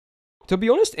To be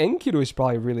honest, Enkidu is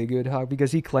probably really good, huh?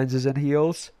 Because he cleanses and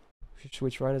heals. Should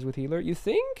switch Rhinos with healer. You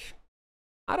think?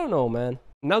 I don't know, man.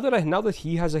 Now that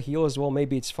he has a heal as well,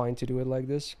 maybe it's fine to do it like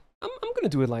this. I'm gonna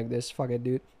do it like this. Fuck it,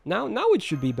 dude. Now it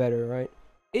should be better, right?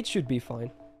 It should be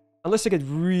fine. Unless I get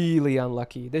really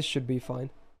unlucky. This should be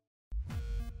fine.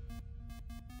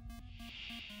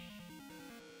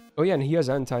 Oh yeah, and he has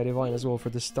anti-divine as well for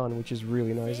the stun, which is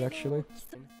really nice, actually.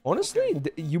 Honestly,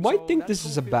 you might think this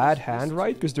is a bad hand,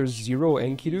 right? Because there's 0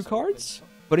 Enkidu cards.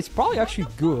 But it's probably actually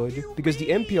good, because the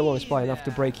MP alone is probably enough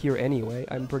to break here anyway,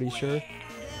 I'm pretty sure.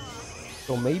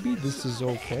 So maybe this is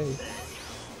okay.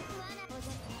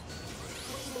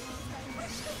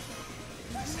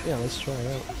 Yeah, let's try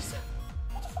it out.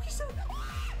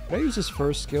 Can I use his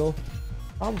first skill?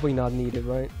 Probably not needed,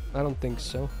 right? I don't think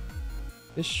so.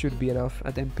 This should be enough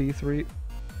at MP3.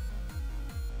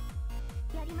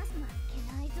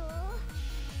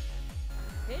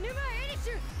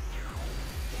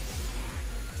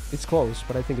 It's close,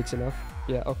 but I think it's enough.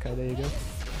 Yeah, okay, there you go.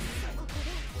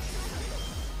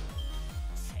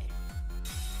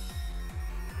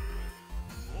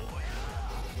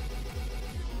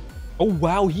 Oh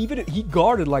wow, he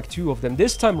guarded like 2 of them.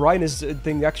 This time Rhinus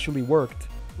thing actually worked.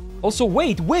 Also,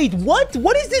 wait, what?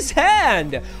 What is this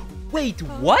hand? Wait,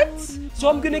 what? So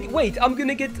I'm gonna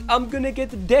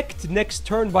get decked next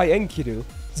turn by Enkidu.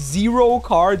 0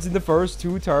 cards in the first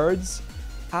 2 turns.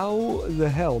 How the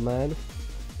hell, man?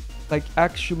 Like,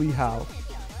 actually how?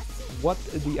 What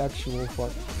the actual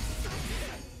fuck?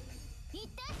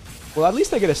 Well, at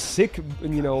least I get a sick,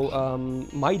 you know,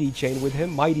 mighty chain with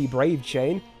him. Mighty brave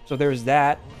chain. So there's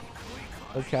that.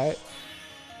 Okay.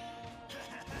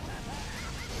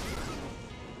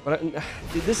 But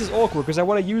this is awkward because I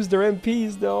want to use their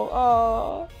MPs though.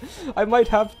 Oh, I might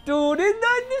have to.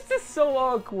 This is so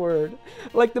awkward.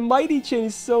 Like the mighty chain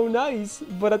is so nice,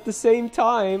 but at the same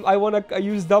time, I want to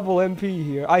use double MP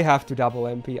here. I have to double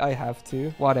MP. I have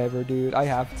to. Whatever, dude. I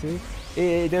have to.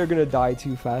 They're gonna die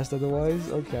too fast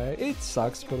otherwise. Okay. It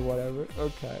sucks, but whatever.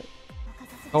 Okay.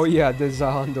 Oh yeah, the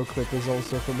Zahando clip is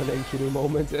also from an Enkidu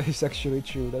moment. It's actually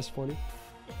true. That's funny.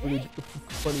 Really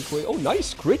funny quick. Oh,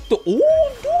 nice crit. Oh,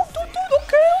 dude.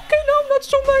 Okay. Now I'm not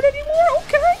so mad anymore.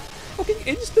 Okay. Fucking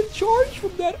instant charge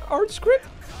from that art script.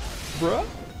 Bruh.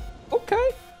 Okay.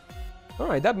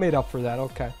 Alright, that made up for that.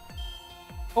 Okay.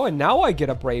 Oh, and now I get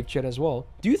a Brave Chain as well.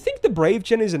 Do you think the Brave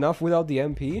Chain is enough without the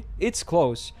MP? It's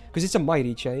close. Because it's a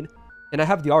Mighty Chain. And I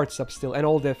have the art sub still. And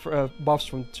all the buffs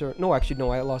from turn. No, actually, no.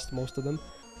 I lost most of them.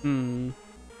 I'm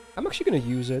actually going to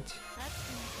use it.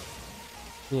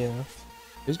 Yeah.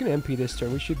 He's gonna MP this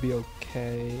turn. We should be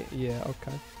okay. Yeah,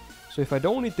 okay. So if I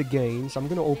don't need the gains, I'm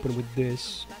gonna open with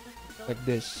this. Like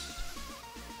this.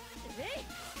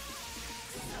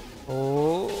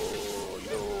 Oh,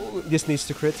 no. This needs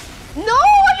to crit. No!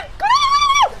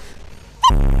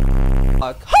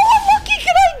 Fuck. How unlucky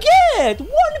can I get? 1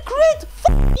 crit?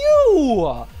 Fuck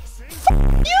you!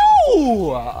 Fuck you!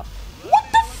 What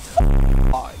the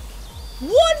fuck?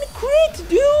 1 crit,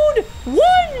 dude!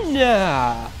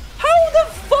 1! How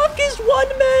the fuck is 1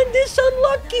 man this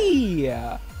unlucky?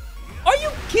 Are you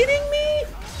kidding me?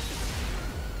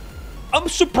 I'm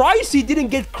surprised he didn't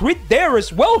get crit there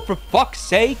as well, for fuck's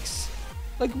sakes.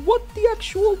 Like, what the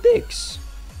actual dicks?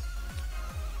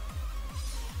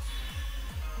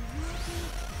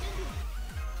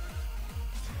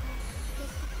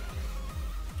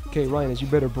 Okay, Rhinus, you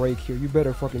better break here. You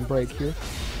better fucking break here.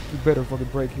 You better fucking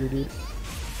break here, dude.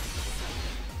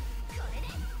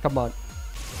 Come on.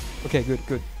 Okay, good.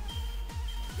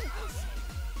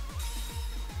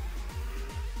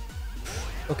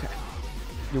 Okay.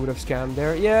 You would have scammed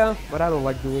there. Yeah, but I don't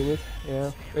like doing it.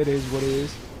 Yeah, it is what it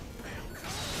is.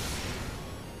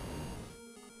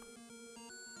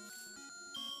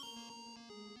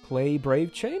 Play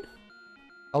Brave Chain?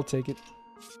 I'll take it.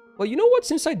 Well, you know what?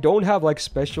 Since I don't have, like,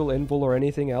 special invul or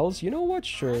anything else, you know what?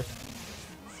 Sure.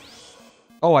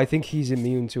 Oh, I think he's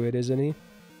immune to it, isn't he?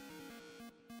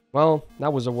 Well,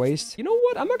 that was a waste. You know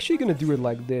what? I'm actually gonna do it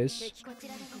like this.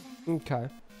 Okay.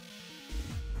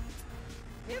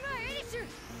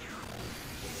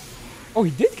 Oh,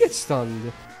 he did get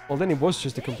stunned. Well, then it was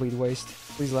just a complete waste.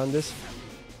 Please land this.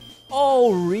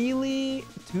 Oh, really?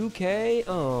 2k?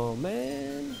 Oh,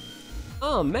 man.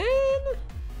 Oh,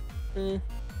 man.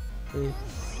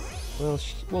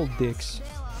 Well, dicks.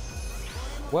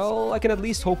 Well, I can at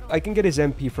least hope I can get his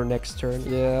MP for next turn.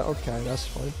 Yeah, okay, that's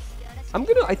fine.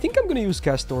 I think I'm gonna use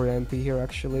Castoria MP here,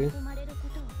 actually.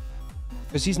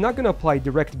 Because he's not gonna apply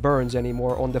direct burns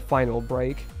anymore on the final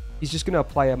break. He's just gonna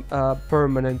apply a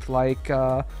permanent, like,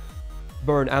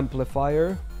 burn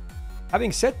amplifier.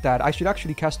 Having said that, I should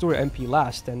actually cast Story MP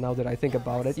last, and now that I think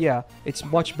about it, yeah, it's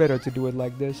much better to do it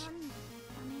like this.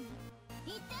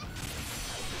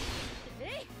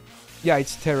 Yeah,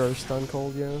 it's Terror Stun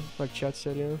called, yeah, like chat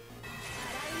said, yeah.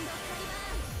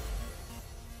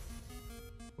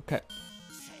 Okay.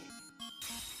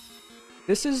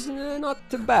 This is not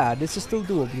too bad. This is still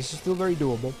doable. This is still very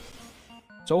doable.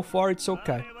 So far, it's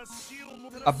okay.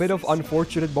 A bit of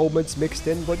unfortunate moments mixed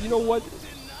in, but you know what?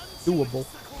 Doable.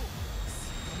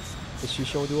 Is she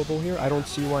show doable here? I don't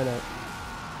see why not.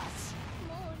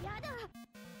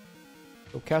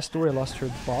 So Castoria lost her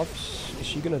buffs. Is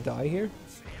she gonna die here?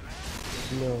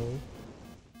 No.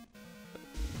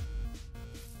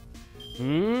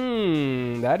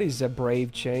 That is a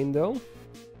brave chain though.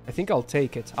 I think I'll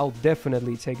take it. I'll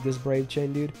definitely take this brave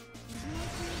chain, dude.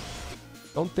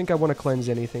 Don't think I want to cleanse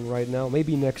anything right now.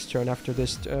 Maybe next turn after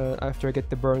this, after I get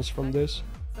the burns from this.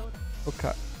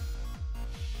 Okay.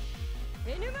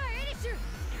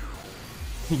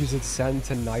 Use it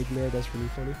Santa Nightmare. That's really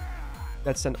funny.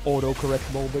 That's an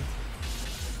autocorrect moment.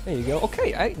 There you go.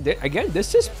 Okay, again,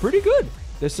 this is pretty good.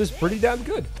 This is pretty damn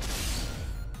good.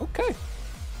 Okay.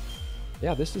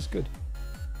 Yeah, this is good.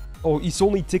 Oh, he's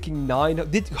only ticking 9.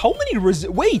 How many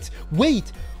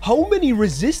wait! How many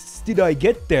resists did I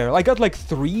get there? I got like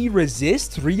 3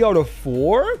 resists, 3 out of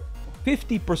 4?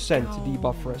 50%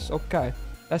 debuff for us. Okay,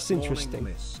 that's interesting.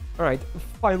 All right,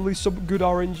 finally some good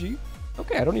RNG.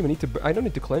 Okay, I don't even need to. I don't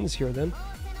need to cleanse here then.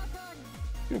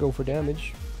 I'm gonna go for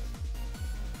damage.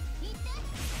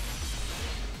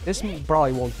 This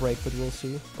probably won't break, but we'll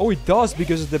see. Oh, it does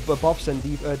because of the buffs and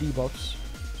debuffs.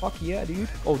 Fuck yeah, dude.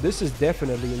 Oh, this is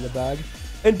definitely in the bag.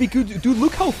 And because, dude,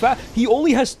 look how fast. He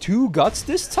only has 2 guts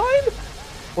this time?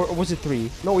 Or was it 3?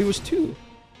 No, it was 2.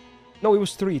 No, it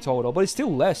was 3 total, but it's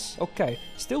still less. Okay,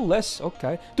 still less.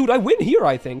 Okay. Dude, I win here,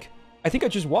 I think. I think I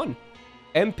just won.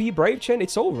 MP Brave Chain,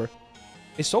 it's over.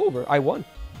 It's over. I won.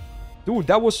 Dude,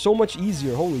 that was so much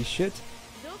easier. Holy shit.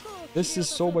 This is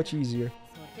so much easier.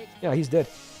 Yeah, he's dead.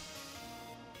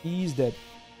 He's dead.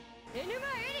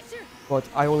 But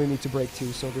I only need to break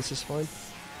 2, so this is fine.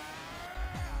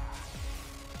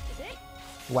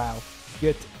 Wow.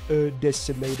 Get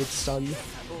decimated, son.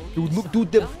 Dude, look,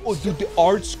 dude, the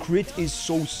arts crit is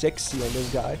so sexy on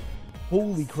this guy.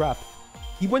 Holy crap.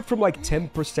 He went from like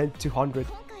 10% to 100.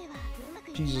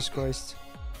 Jesus Christ.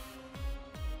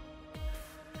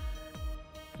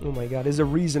 Oh my god, there's a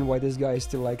reason why this guy is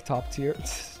still like top tier.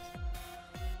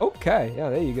 Okay, yeah,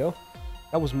 there you go.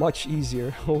 That was much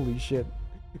easier. Holy shit.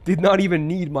 Did not even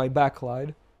need my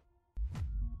backline.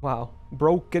 Wow.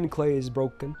 Broken clay is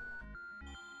broken.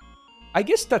 I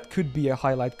guess that could be a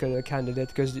highlight candidate,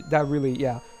 because that really,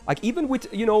 yeah. Like, even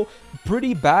with, you know,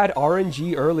 pretty bad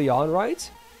RNG early on, right?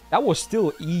 That was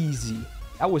still easy.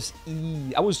 That was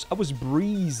easy. I was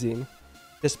breezing,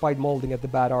 despite molding at the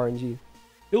bad RNG.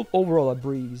 Still overall a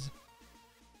breeze.